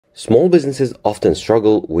Small businesses often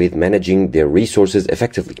struggle with managing their resources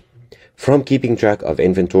effectively, from keeping track of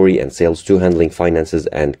inventory and sales to handling finances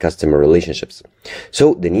and customer relationships.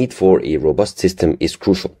 So the need for a robust system is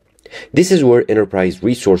crucial. This is where enterprise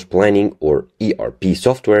resource planning or ERP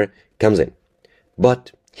software comes in.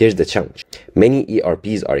 But here's the challenge. Many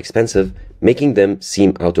ERPs are expensive, making them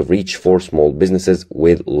seem out of reach for small businesses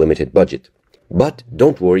with limited budget. But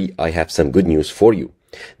don't worry, I have some good news for you.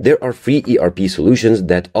 There are free ERP solutions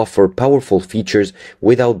that offer powerful features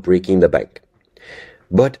without breaking the bank.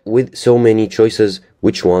 But with so many choices,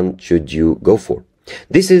 which one should you go for?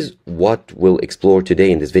 This is what we'll explore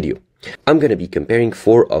today in this video. I'm going to be comparing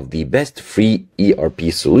 4 of the best free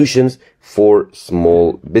ERP solutions for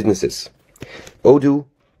small businesses: Odoo,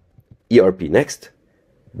 ERPNext,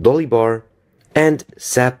 Dolibarr, and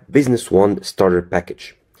SAP Business One Starter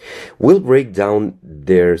Package. We'll break down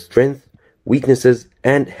their strengths, weaknesses,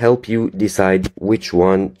 and help you decide which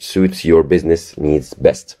one suits your business needs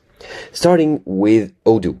best. Starting with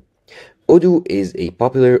Odoo. Odoo is a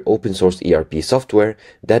popular open source ERP software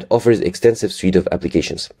that offers an extensive suite of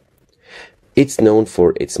applications. It's known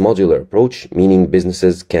for its modular approach, meaning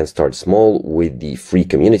businesses can start small with the free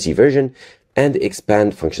community version and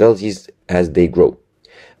expand functionalities as they grow.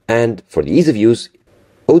 And for the ease of use,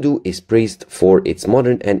 Odoo is praised for its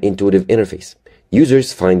modern and intuitive interface.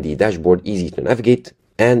 Users find the dashboard easy to navigate,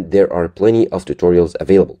 and there are plenty of tutorials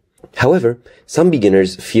available. However, some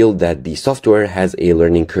beginners feel that the software has a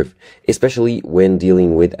learning curve, especially when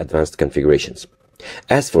dealing with advanced configurations.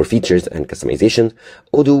 As for features and customization,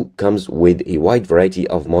 Odoo comes with a wide variety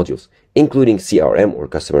of modules, including CRM or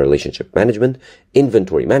customer relationship management,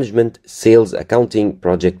 inventory management, sales, accounting,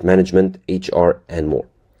 project management, HR, and more.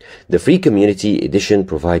 The free community edition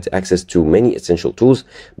provides access to many essential tools,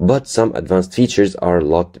 but some advanced features are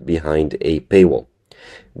locked behind a paywall.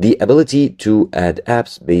 The ability to add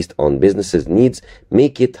apps based on businesses' needs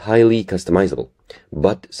make it highly customizable,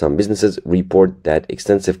 but some businesses report that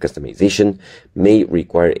extensive customization may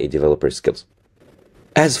require a developer's skills.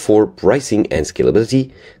 As for pricing and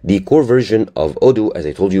scalability, the core version of Odoo, as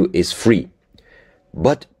I told you, is free.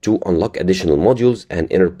 But to unlock additional modules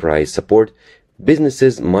and enterprise support,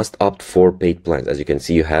 businesses must opt for paid plans. As you can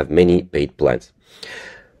see, you have many paid plans.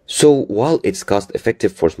 So while it's cost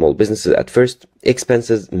effective for small businesses at first,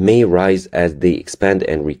 expenses may rise as they expand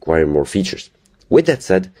and require more features. With that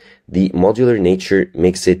said, the modular nature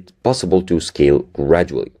makes it possible to scale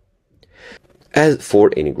gradually. As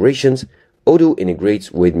for integrations, Odoo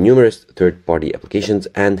integrates with numerous third-party applications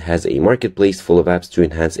and has a marketplace full of apps to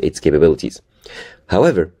enhance its capabilities.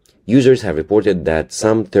 However, users have reported that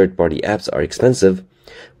some third-party apps are expensive,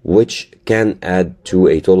 which can add to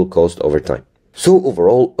a total cost over time. So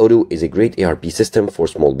overall, Odoo is a great ERP system for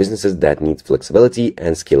small businesses that needs flexibility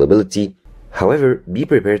and scalability. However, be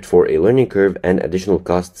prepared for a learning curve and additional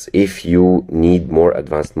costs if you need more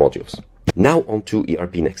advanced modules. Now on to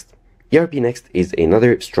ERPNext. ERPNext is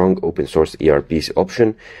another strong open source ERP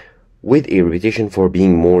option with a reputation for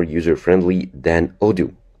being more user-friendly than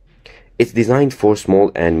Odoo. It's designed for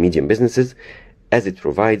small and medium businesses as it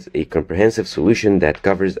provides a comprehensive solution that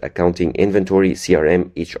covers accounting, inventory,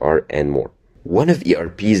 CRM, HR, and more. One of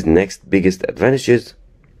ERP's next biggest advantages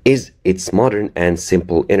is its modern and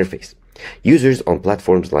simple interface. Users on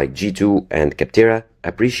platforms like G2 and Capterra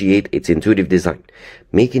appreciate its intuitive design,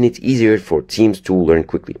 making it easier for teams to learn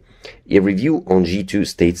quickly. A review on G2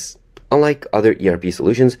 states, unlike other ERP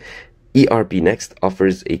solutions, ERPNext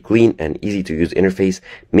offers a clean and easy-to-use interface,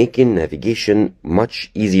 making navigation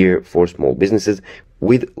much easier for small businesses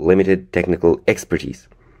with limited technical expertise.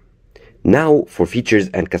 Now for features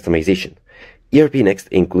and customization. ERPNext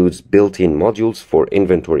includes built-in modules for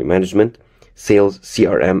inventory management, sales,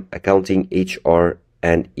 CRM, accounting, HR,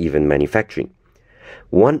 and even manufacturing.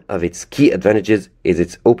 One of its key advantages is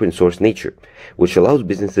its open source nature, which allows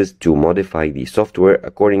businesses to modify the software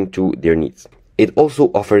according to their needs. It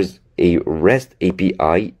also offers a REST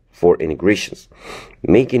API for integrations,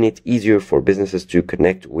 making it easier for businesses to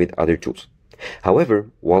connect with other tools. However,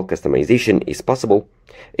 while customization is possible,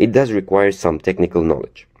 it does require some technical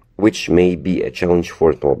knowledge, which may be a challenge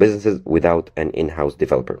for small businesses without an in-house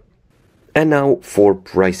developer. And now for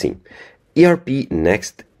pricing.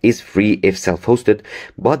 ERPNext is free if self-hosted,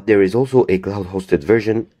 but there is also a cloud-hosted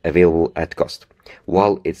version available at cost.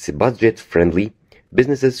 While it's budget-friendly,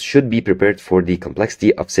 businesses should be prepared for the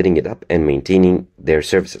complexity of setting it up and maintaining their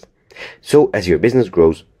services. So as your business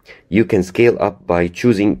grows, you can scale up by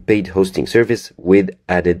choosing paid hosting service with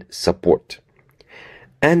added support.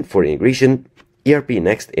 And for integration,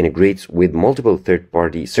 ERPNext integrates with multiple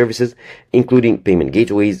third-party services, including payment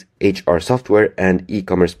gateways, HR software, and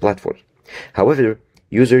e-commerce platforms. However,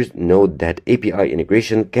 users note that API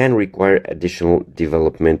integration can require additional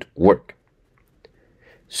development work.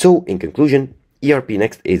 So, in conclusion,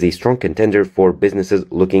 ERPNext is a strong contender for businesses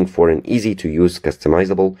looking for an easy-to-use,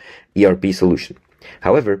 customizable ERP solution.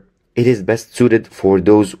 However, it is best suited for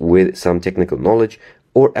those with some technical knowledge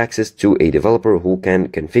or access to a developer who can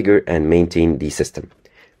configure and maintain the system.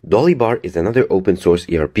 Dolibarr is another open-source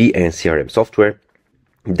ERP and CRM software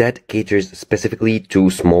that caters specifically to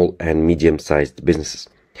small and medium-sized businesses.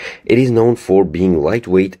 It is known for being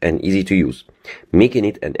lightweight and easy to use, making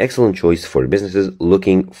it an excellent choice for businesses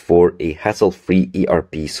looking for a hassle-free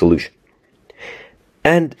ERP solution.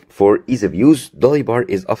 And for ease of use, Dolibarr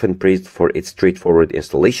is often praised for its straightforward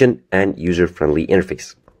installation and user-friendly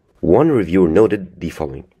interface. One reviewer noted the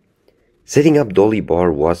following: setting up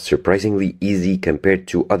Dolibarr was surprisingly easy compared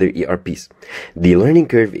to other ERPs. The learning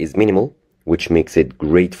curve is minimal, which makes it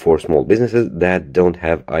great for small businesses that don't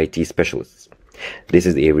have IT specialists. This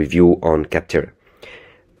is a review on Capterra.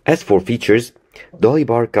 As for features,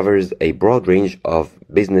 Dolibarr covers a broad range of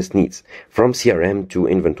business needs, from CRM to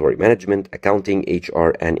inventory management, accounting,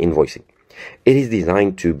 HR, and invoicing. It is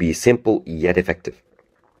designed to be simple yet effective.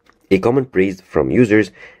 A common praise from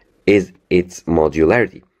users is its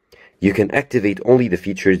modularity. You can activate only the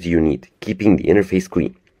features you need, keeping the interface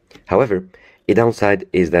clean. However, a downside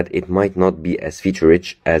is that it might not be as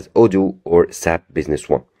feature-rich as Odoo or SAP Business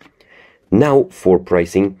One. Now, for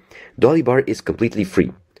pricing, Dolibarr is completely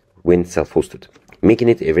free when self-hosted, making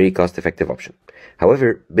it a very cost-effective option.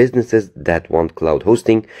 However, businesses that want cloud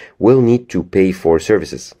hosting will need to pay for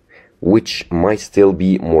services, which might still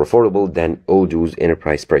be more affordable than Odoo's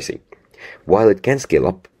enterprise pricing. While it can scale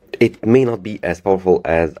up, it may not be as powerful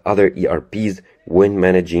as other ERPs when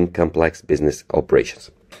managing complex business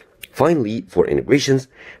operations. Finally, for integrations,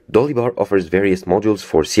 Dolibarr offers various modules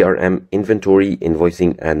for CRM, inventory,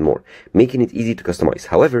 invoicing, and more, making it easy to customize.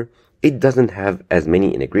 However, it doesn't have as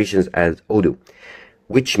many integrations as Odoo,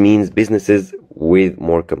 which means businesses with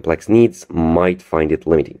more complex needs might find it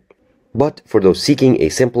limiting. But for those seeking a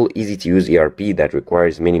simple, easy-to-use ERP that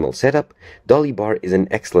requires minimal setup, Dolibarr is an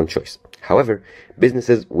excellent choice. However,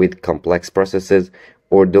 businesses with complex processes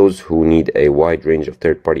or those who need a wide range of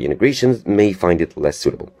third-party integrations may find it less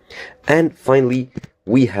suitable. And finally,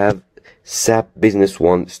 we have SAP Business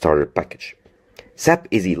One Starter Package. SAP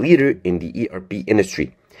is a leader in the ERP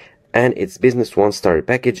industry, and its Business One Starter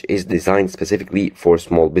Package is designed specifically for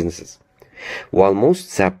small businesses. While most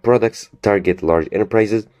SAP products target large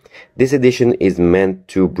enterprises, this edition is meant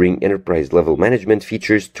to bring enterprise-level management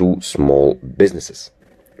features to small businesses.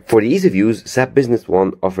 For the ease of use, SAP Business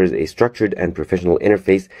One offers a structured and professional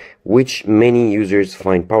interface which many users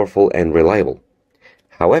find powerful and reliable.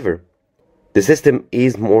 However, the system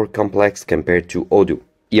is more complex compared to Odoo,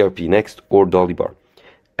 ERPNext, or Dolibarr.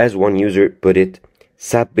 As one user put it,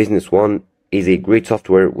 SAP Business One is a great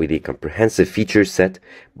software with a comprehensive feature set,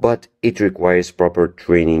 but it requires proper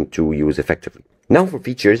training to use effectively. Now for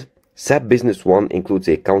features, SAP Business One includes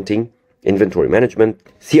accounting, inventory management,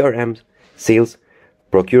 CRMs, sales,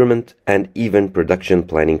 procurement, and even production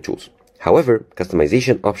planning tools. However,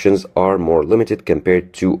 customization options are more limited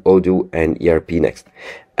compared to Odoo and ERPNext,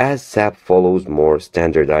 as SAP follows more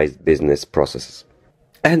standardized business processes.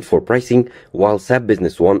 And for pricing, while SAP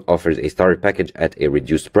Business One offers a starter package at a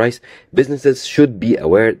reduced price, businesses should be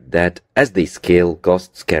aware that as they scale,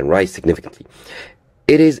 costs can rise significantly.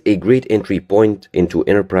 It is a great entry point into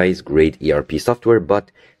enterprise-grade ERP software,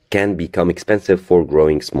 but can become expensive for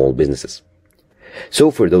growing small businesses.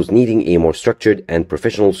 So for those needing a more structured and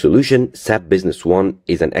professional solution, SAP Business One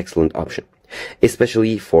is an excellent option,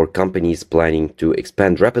 especially for companies planning to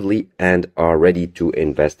expand rapidly and are ready to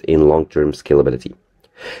invest in long-term scalability.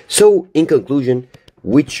 So in conclusion,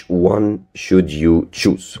 which one should you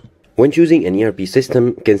choose? When choosing an ERP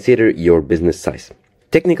system, consider your business size,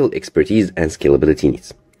 technical expertise, and scalability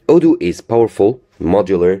needs. Odoo is powerful,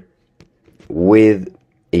 modular, with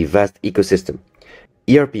a vast ecosystem.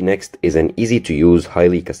 ERPNext is an easy-to-use,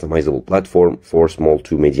 highly customizable platform for small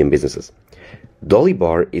to medium businesses.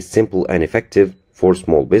 Dolibarr is simple and effective for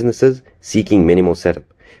small businesses seeking minimal setup,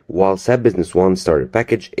 while SAP Business One Starter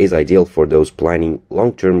Package is ideal for those planning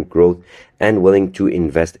long-term growth and willing to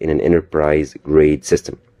invest in an enterprise-grade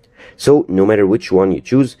system. So, no matter which one you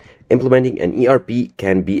choose, implementing an ERP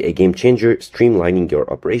can be a game changer, streamlining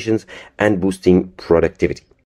your operations and boosting productivity.